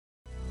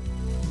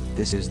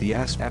This is the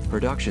SF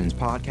Productions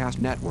Podcast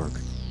Network.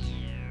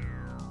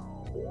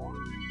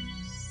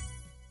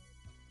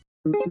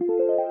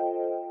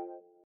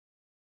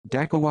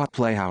 Decawatt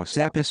Playhouse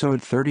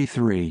Episode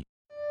 33.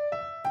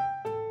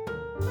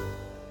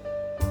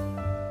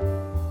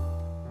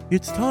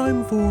 It's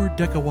time for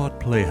Decawatt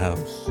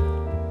Playhouse.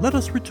 Let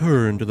us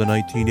return to the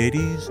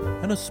 1980s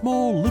and a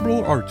small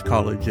liberal arts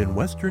college in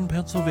western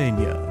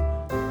Pennsylvania.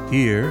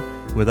 Here,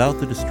 without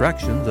the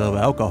distractions of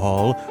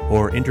alcohol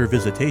or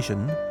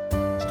intervisitation,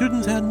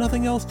 students had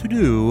nothing else to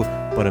do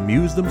but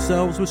amuse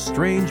themselves with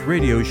strange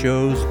radio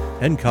shows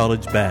and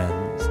college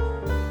bands.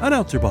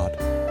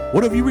 AnnouncerBot,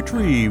 what have you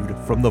retrieved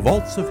from the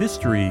vaults of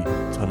history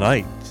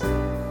tonight?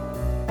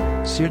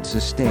 Sid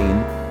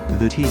Sustain,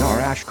 The T.R.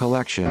 Ash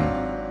Collection.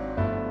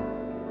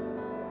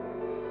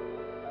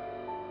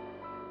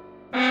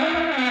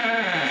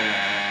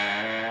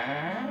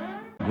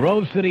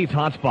 Grove City's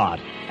hotspot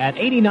at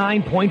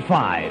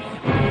 89.5.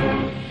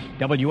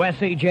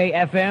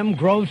 WSAJ-FM,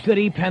 Grove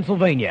City,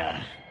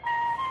 Pennsylvania.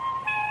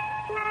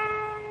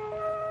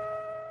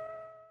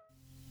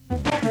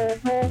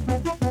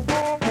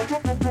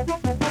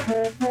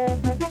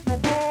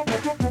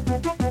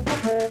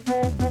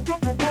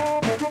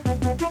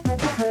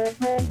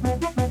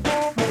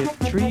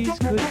 If trees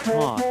could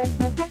talk,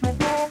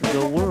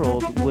 the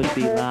world would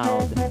be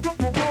loud,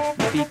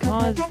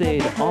 because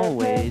they'd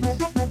always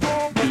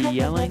be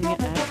yelling at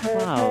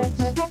clouds.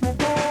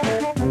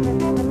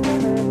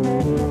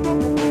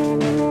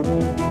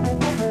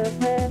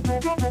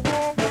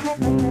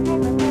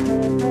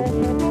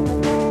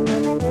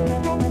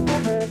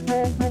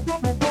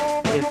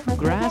 If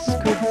grass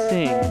could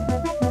sing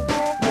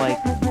like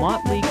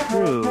Motley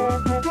Crue,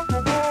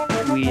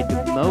 we'd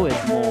mow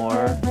it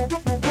more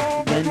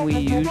than we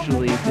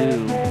usually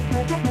do.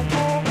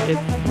 If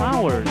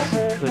flowers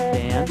could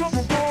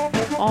dance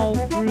all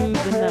through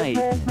the night,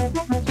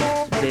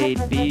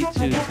 they'd be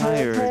too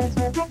tired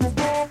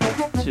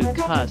to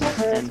cuss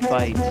and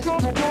fight.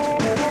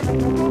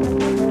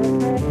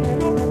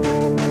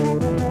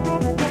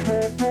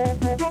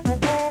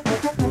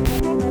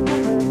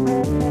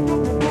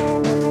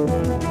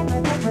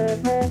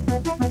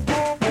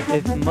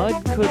 If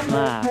mud could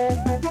laugh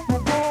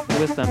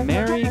with a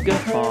merry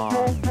guffaw,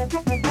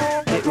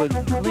 it would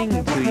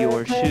cling to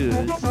your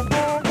shoes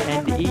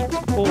and eat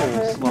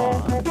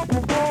coleslaw.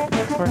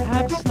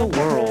 Perhaps the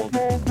world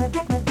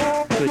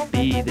could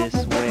be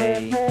this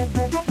way,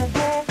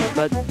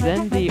 but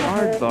then the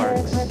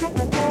aardvarks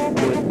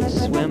would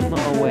swim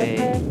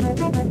away.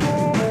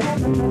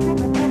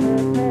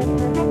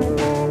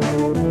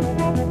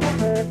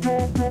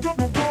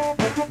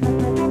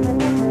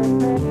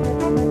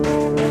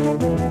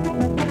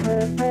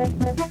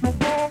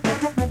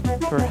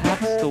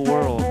 Perhaps the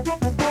world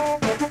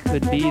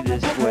could be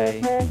this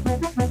way,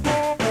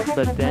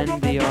 but then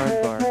the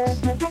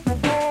aardvarks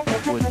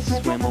would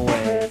swim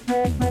away.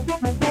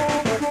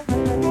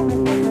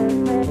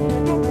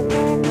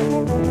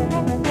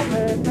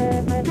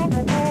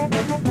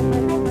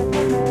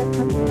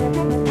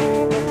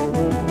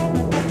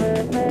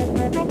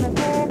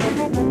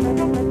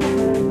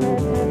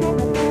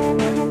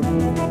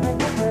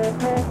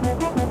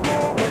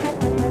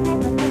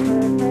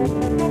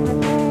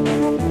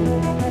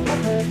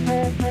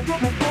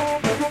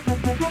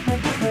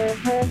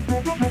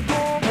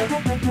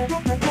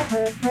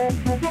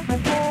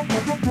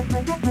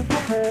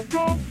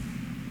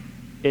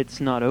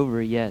 It's not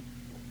over yet.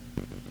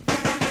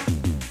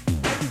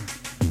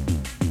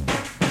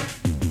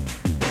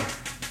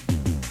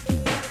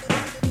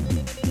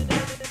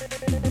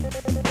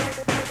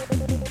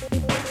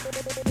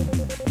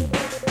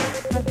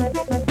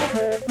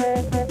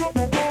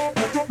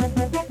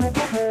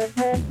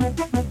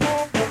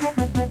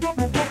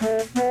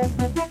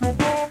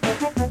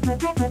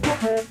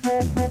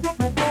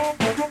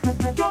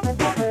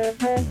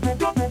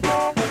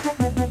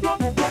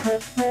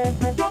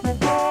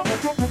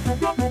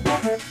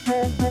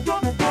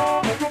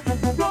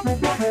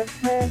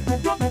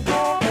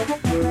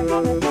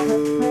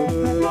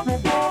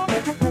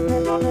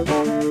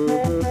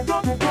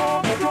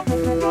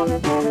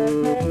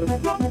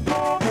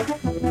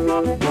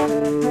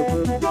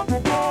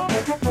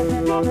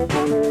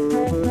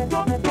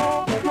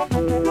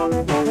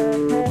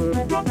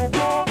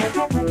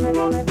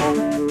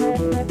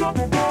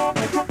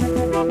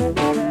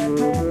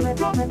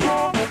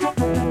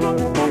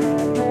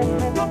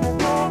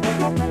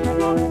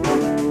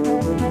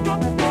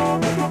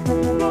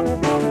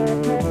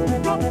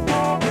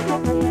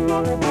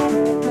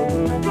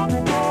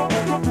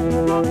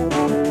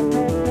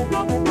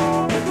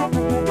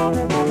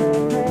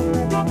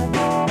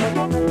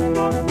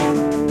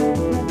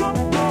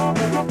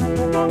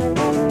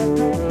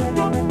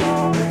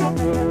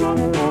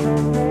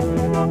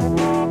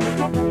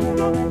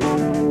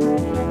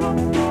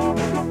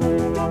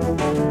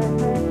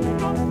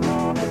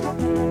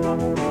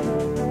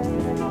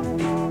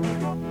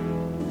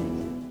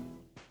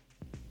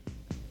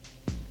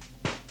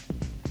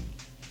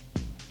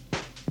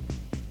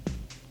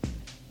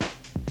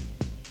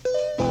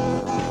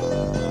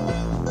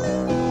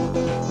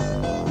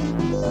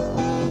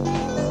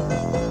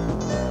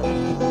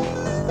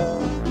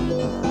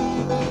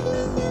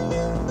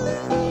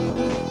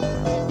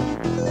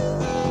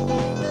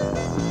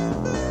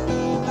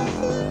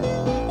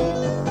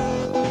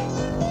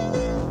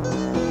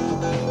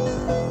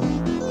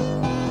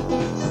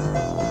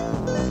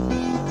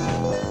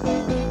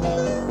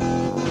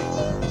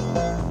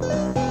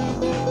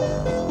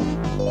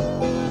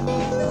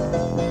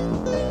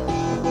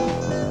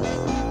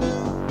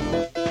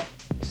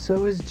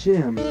 So is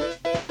Jim.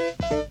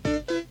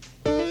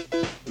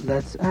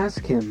 Let's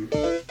ask him.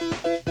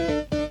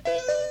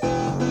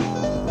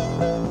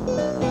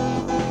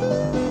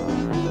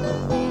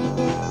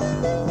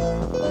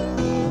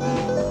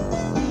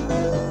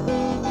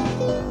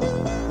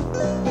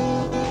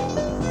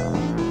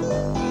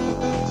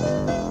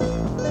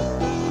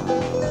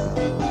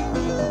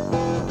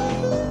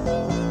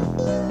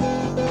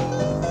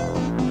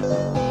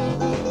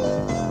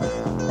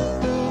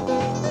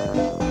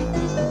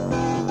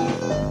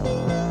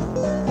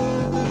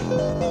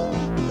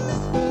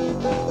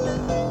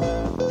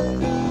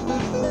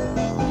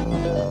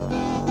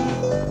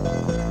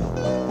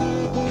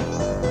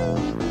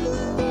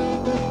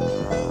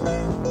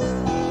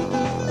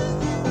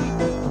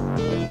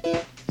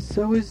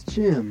 So is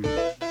Jim.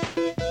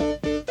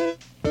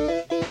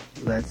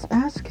 Let's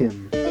ask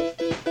him.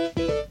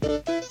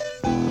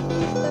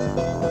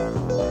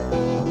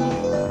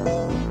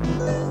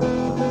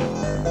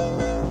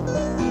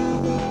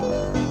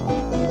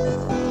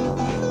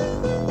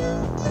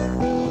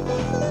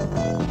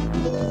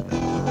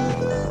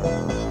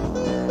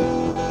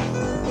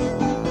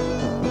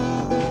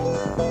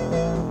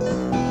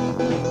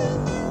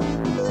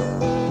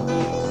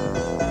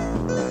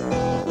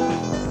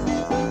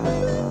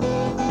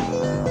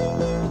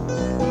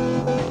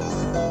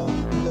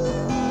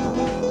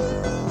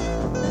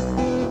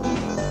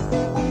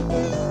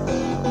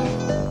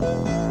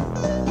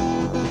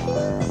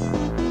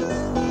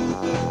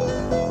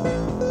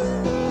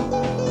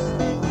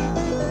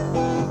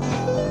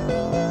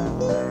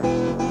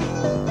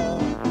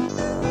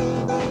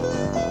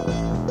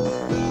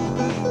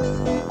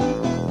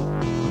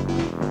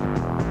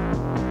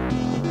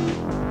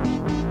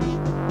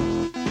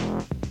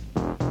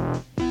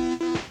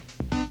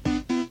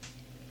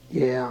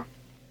 Yeah.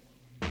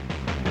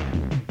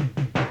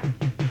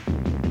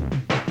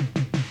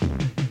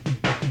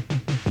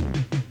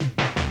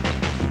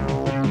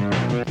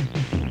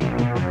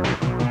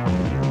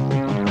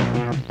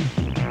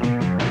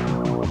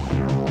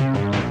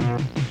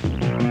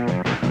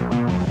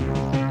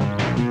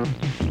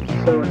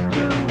 So is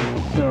Jim.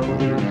 So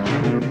is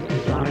Jim.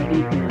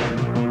 Already in.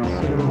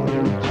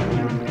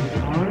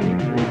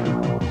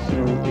 So is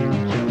Jim.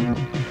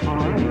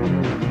 Already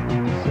in. So is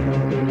Jim. Already in.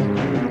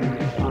 So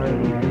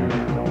is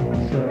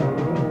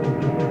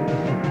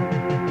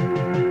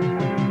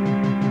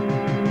Jim.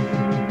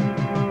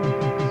 Already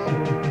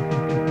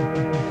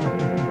in. So.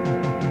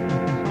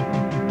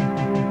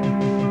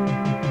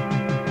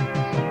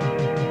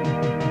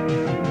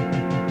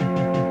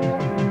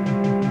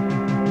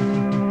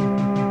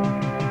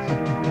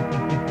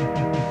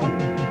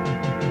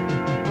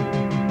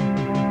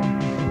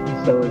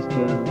 So is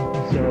Jim.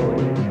 So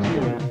is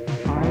Jim.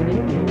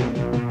 Already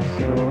in.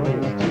 So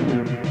is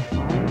Jim.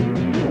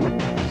 Already in.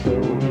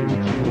 So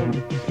is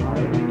Jim.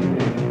 Already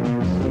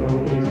in.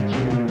 So is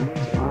Jim.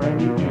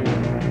 Already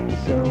in.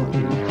 So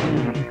is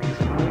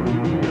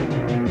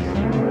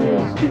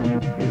Jim.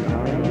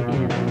 Already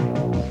in.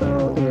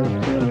 So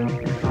is Jim.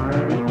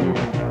 Already in.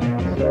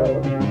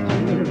 So is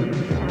Jim.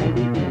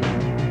 Already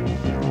in.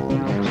 So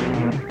is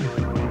Jim.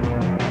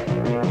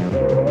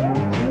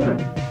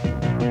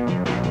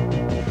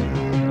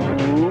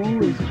 Already in.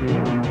 Who is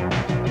Jim?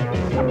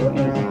 So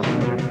is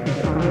Jim.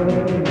 Already in.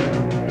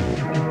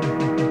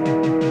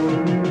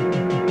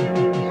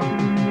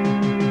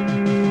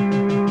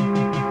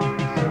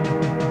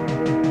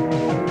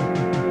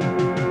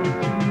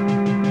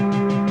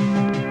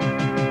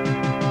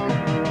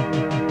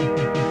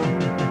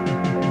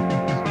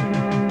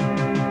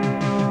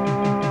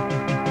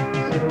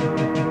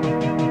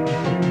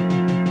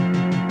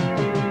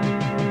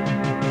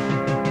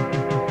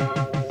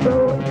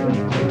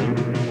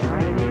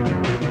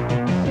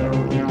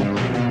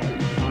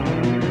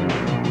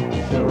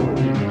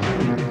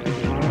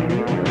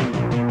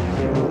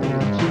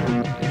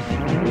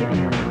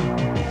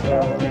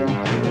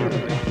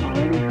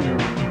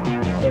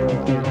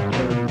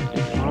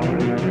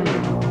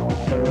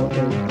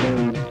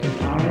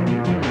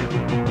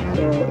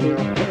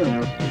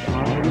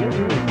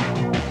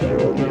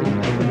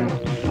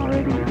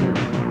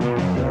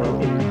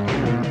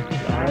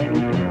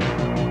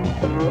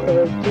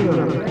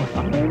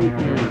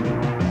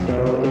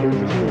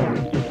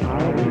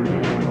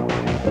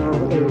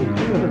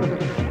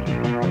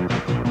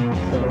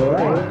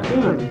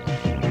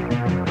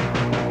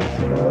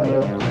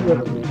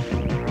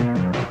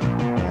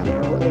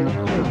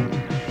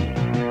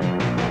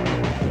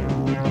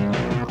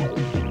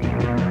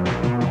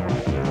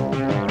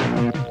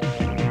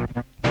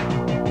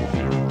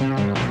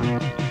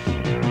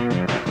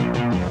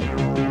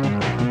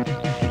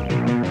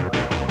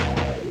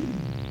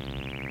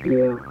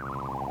 Yeah.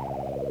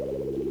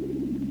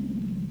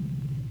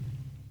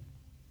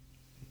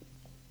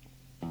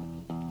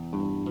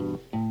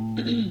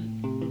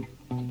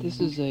 This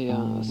is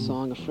a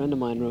song a friend of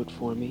mine wrote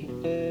for me.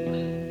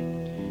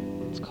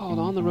 It's called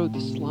On the Road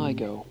to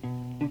Sligo.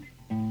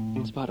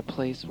 It's about a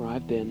place where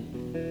I've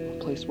been, a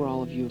place where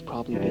all of you have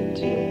probably been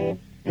too.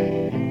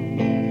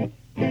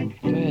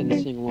 Go ahead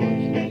and sing along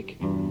if you like.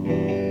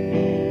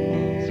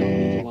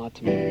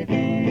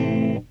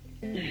 to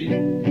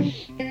me.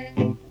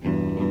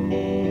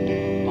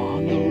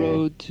 On the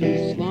road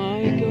to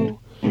Sligo,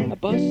 I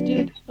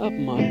busted up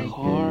my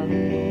car.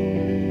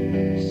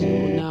 So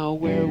now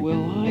where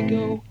will I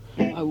go?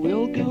 I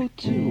will go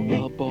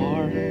to a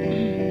bar.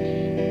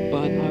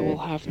 But I will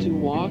have to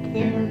walk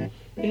there.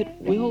 It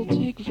will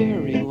take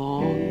very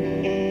long.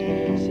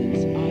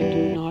 Since I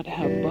do not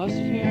have bus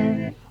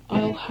fare,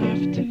 I'll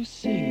have to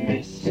sing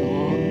this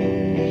song.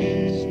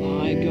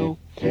 Sligo,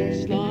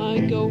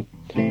 Sligo,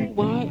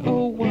 why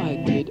oh why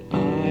did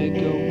I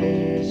go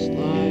to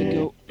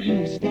Sligo,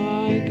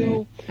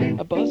 Sligo?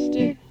 I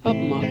busted up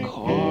my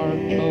car.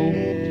 Oh,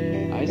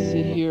 I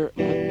sit here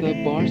at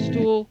the bar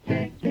stool,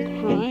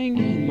 crying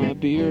in my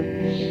beer.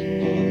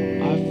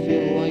 I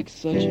feel like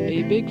such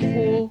a big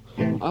fool.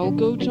 I'll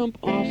go jump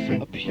off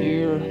a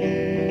pier.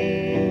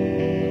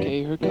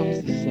 Okay, here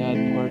comes the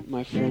sad part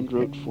my friend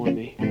wrote for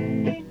me.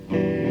 Here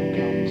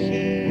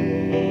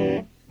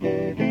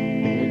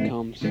it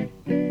comes.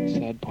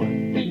 Sad part.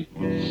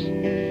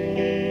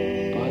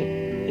 But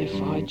if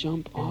I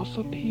jump off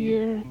a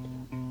pier,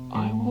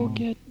 I will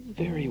get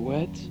very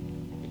wet.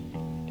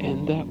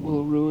 And that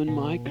will ruin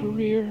my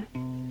career.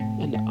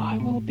 And I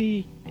will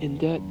be in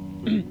debt.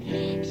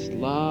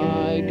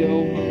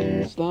 Sligo,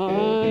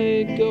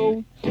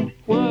 Sligo,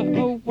 why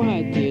oh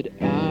why did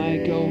I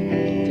go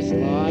to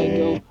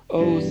Sligo?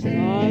 Oh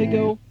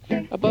Sligo,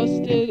 I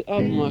busted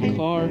up my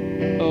car.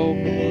 Oh,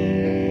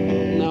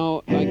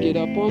 now I get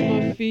up on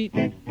my feet,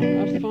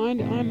 I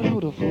find I'm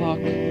out of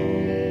luck.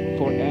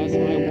 For as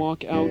I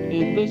walk out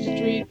in the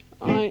street,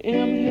 I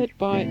am hit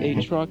by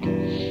a truck.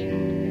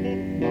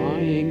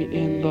 Lying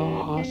in the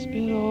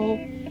hospital,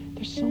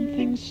 there's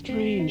something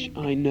strange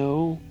I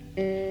know.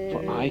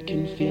 For I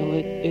can feel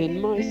it in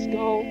my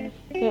skull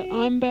that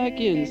I'm back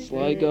in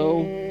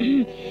Sligo.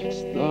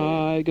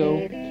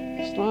 Sligo,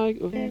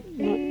 Sligo.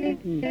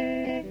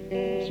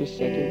 Just a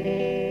second.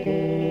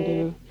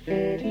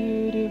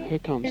 Here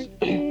it comes.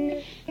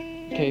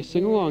 Okay,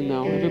 sing along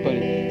now,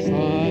 everybody.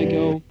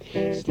 Sligo,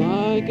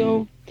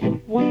 Sligo.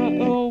 Why,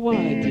 oh,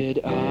 why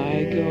did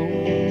I go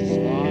to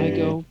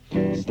Sligo,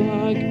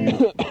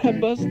 Sligo? I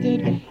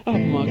busted up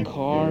my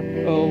car.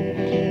 Oh,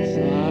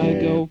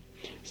 Sligo,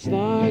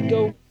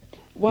 Sligo,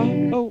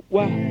 why, oh,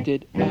 why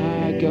did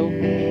I go?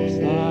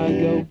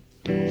 Sligo,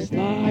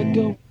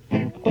 Sligo,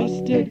 I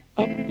busted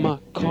up my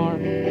car.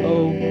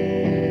 Oh,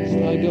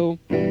 Sligo,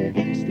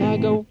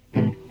 Sligo,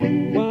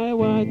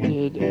 why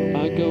did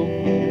I go?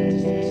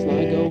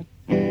 Sligo,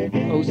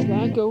 oh,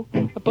 Sligo,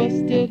 I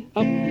busted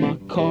up my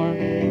car.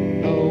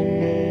 Oh.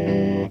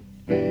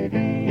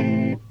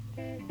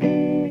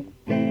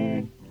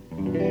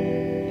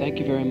 Thank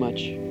you very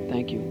much.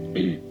 Thank you.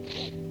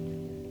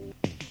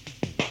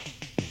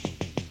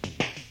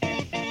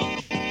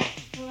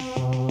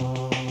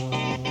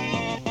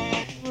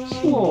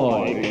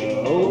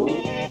 Sligo,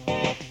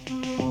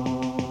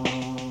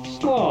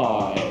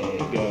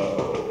 Sligo,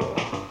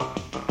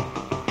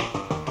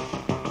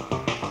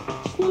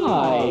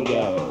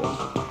 Sligo.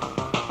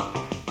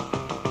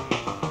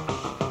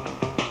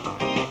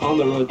 On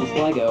the road to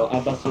Sligo, I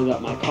busted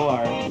up my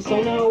car.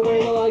 So now where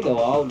will I go?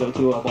 I'll go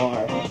to a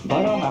bar.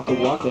 But I'll have to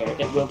walk there,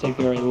 it will take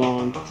very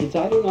long. Since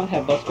I do not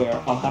have bus fare,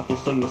 I'll have to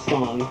sing the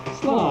song.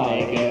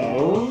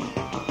 Sligo,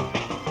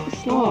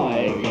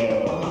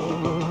 Sligo.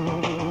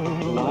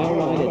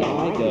 Why did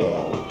I go?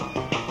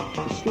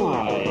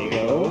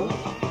 Sligo.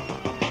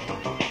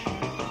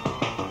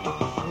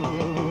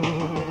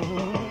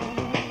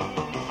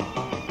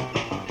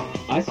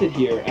 I sit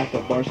here at the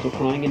bar still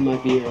crying in my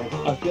beer.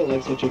 I feel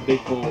like such a big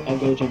fool, I'll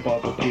go jump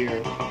off a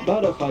pier.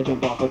 But if I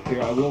jump off a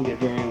pier, I will get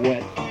very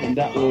wet. And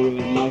that will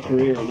ruin my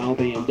career and I'll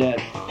be in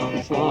debt.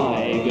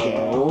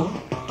 Sligo.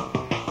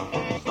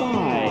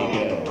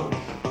 Sligo.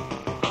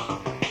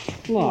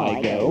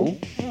 Sligo.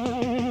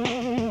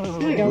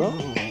 Sligo.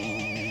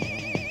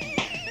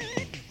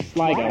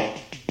 Sligo.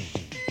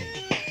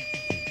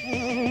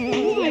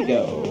 Sligo.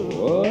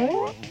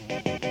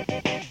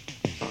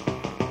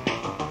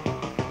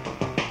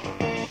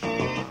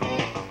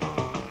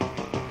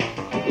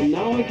 And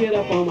now I get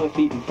up on my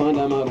feet and find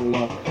I'm out of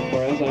luck.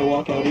 For as I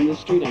walk out in the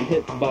street, I'm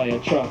hit by a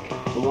truck.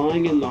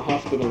 Lying in the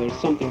hospital, there's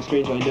something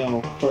strange I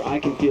know. For I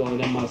can feel it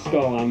in my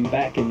skull, I'm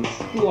back in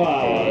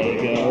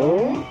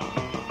Sligo.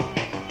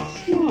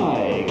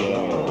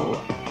 Sligo.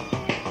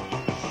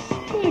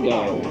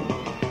 Sligo.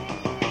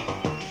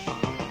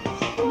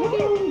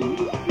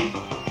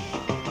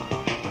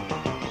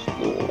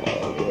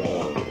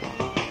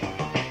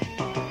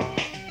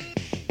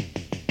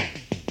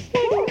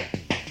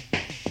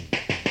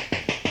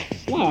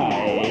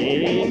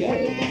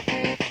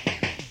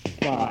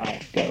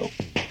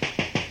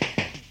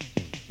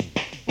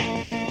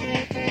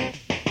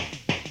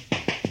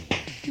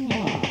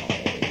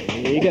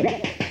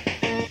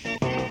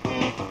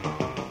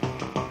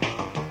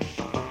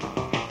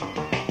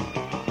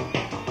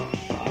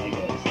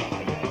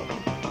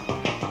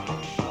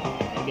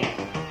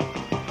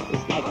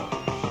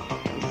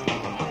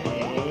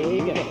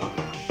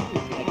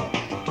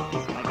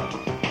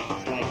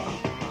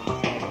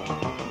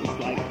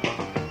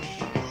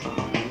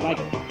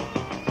 Sligo.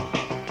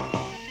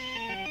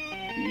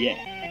 Yeah.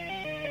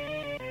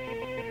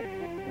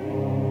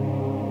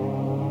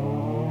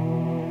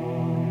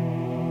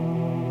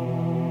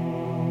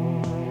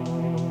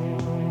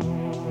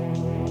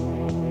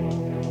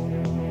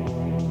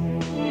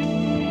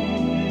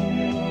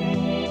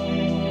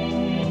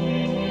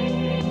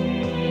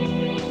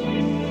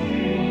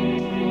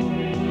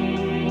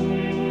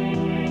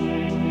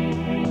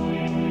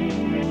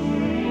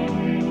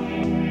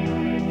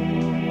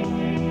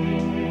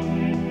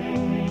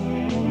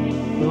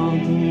 On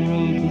the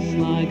road to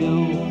Sligo,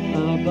 I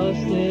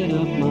busted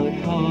up my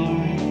car.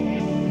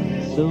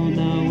 So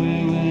now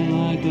where will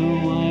I go?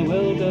 I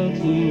will go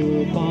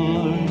to a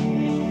bar.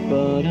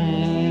 But I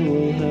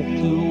will have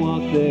to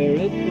walk there,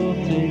 it will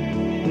take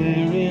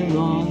very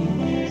long.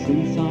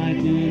 Since I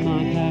do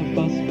not have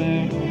bus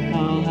fare,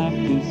 I'll have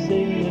to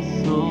sing this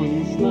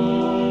song.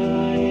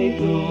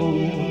 Sligo,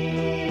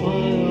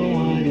 why oh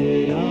why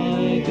did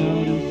I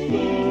go to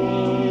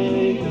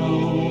Sligo?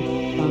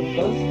 I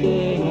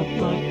busted up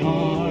my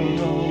car,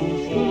 oh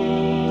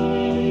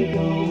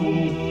Sligo.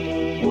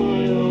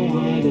 Why oh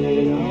why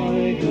did I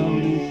go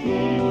to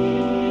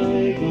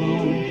Sligo?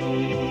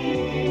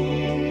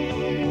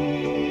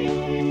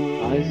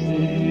 I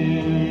sit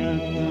here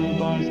at the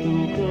bar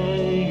stool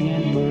crying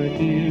in my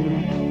beer.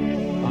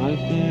 I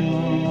feel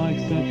like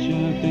such a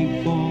big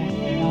fool,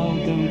 I'll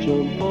go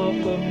jump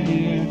off up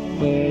here.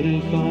 But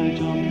if I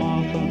jump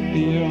off up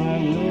here, I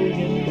will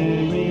get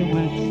very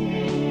wet.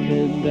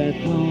 And that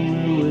will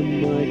ruin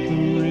my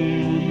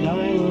career, and I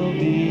will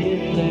be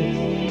in debt.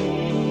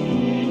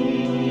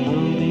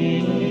 I'll be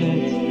in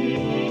debt.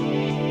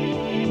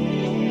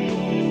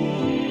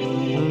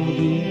 I'll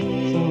be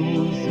so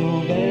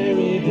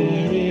very,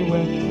 very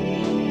wet.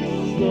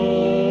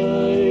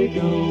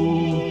 Sligo,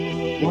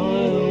 why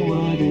oh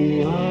why do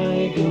I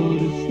go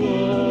to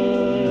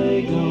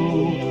Sligo?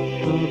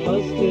 I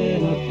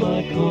busted up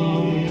my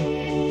car.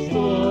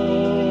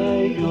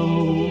 Sligo,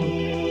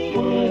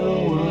 why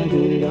oh why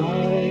did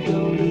I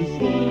go to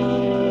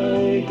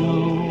Sligo?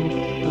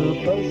 I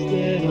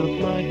busted up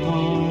my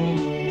car.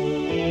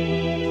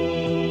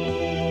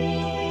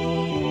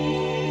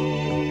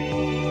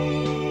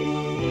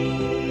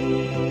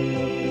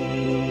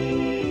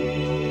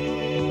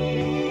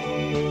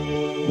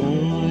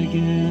 Now I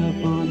get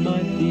up on my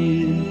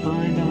feet and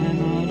find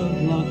I'm out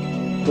of luck.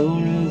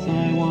 For as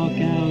I walk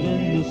out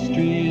in the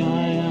street,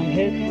 I am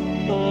hit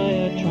by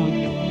a truck.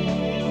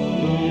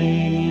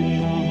 Lying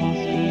in the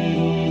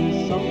hospital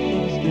is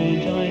something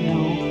strange, I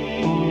know.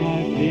 For I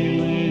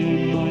feel it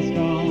in my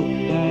skull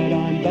that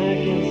I'm back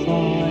in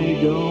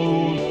Sligo.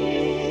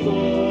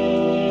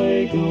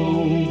 Sligo,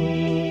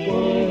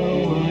 why oh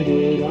why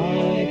did I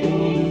go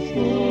to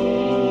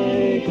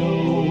Sligo?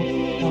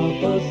 I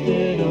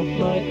busted up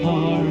my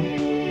car.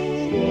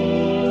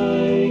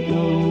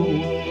 Sligo,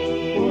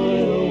 why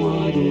oh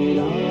why did I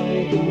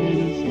go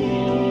to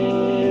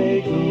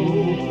Sligo?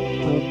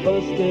 I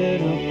busted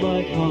up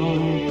my car.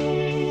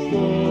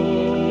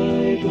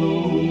 Sligo,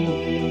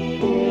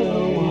 why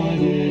oh why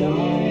did I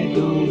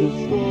go to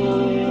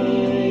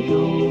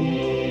Sligo?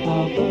 I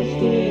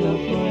busted up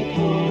my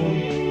car.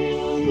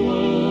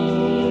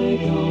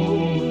 Sligo,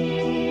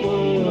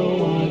 why oh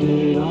why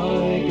did I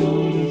go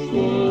to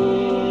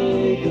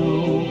Sligo?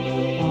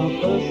 I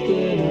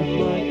busted up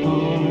my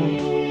car.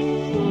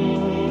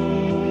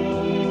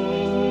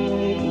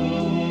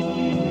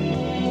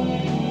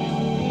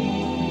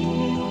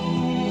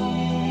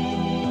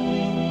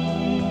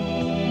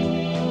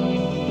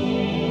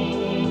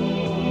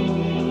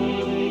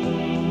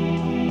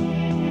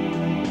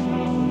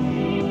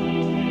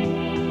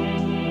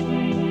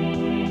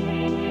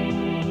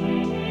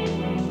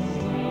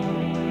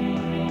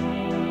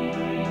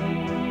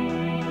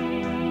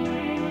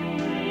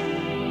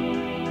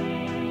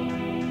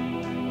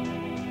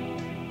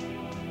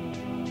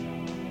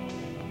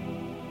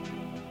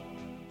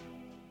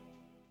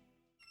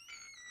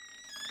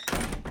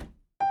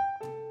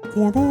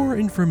 For more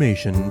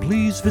information,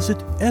 please visit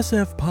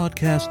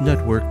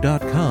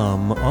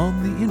sfpodcastnetwork.com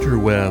on the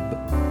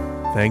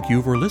interweb. Thank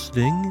you for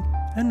listening,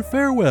 and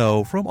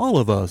farewell from all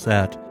of us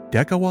at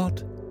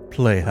Decawatt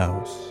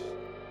Playhouse.